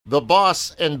The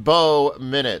Boss and Bo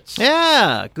Minutes.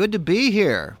 Yeah, good to be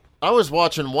here. I was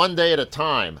watching One Day at a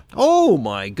Time. Oh,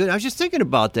 my goodness. I was just thinking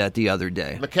about that the other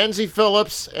day. Mackenzie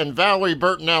Phillips and Valerie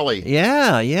Bertinelli.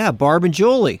 Yeah, Barb and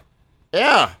Julie.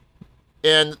 Yeah.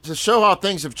 And to show how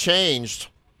things have changed,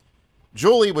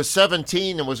 Julie was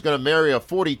 17 and was going to marry a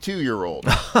 42-year-old.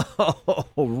 Oh,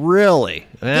 really?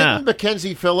 Yeah. Didn't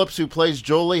Mackenzie Phillips, who plays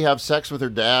Julie, have sex with her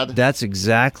dad? That's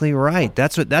exactly right.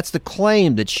 That's the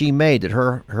claim that she made, that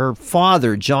her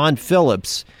father, John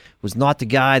Phillips, was not the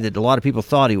guy that a lot of people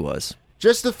thought he was.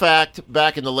 Just the fact,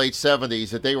 back in the late 70s,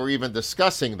 that they were even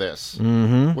discussing this,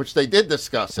 which they did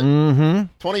discuss it.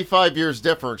 25 years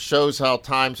difference shows how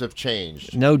times have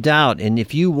changed. No doubt. And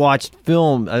if you watched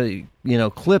film,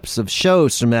 clips of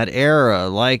shows from that era,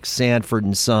 like Sanford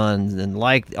and Son and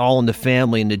like All in the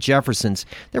Family and the Jeffersons,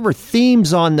 there were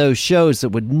themes on those shows that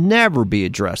would never be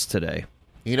addressed today.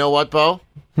 You know what, Bo?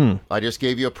 I just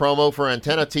gave you a promo for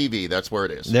Antenna TV. That's where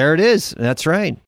it is. There it is. That's right.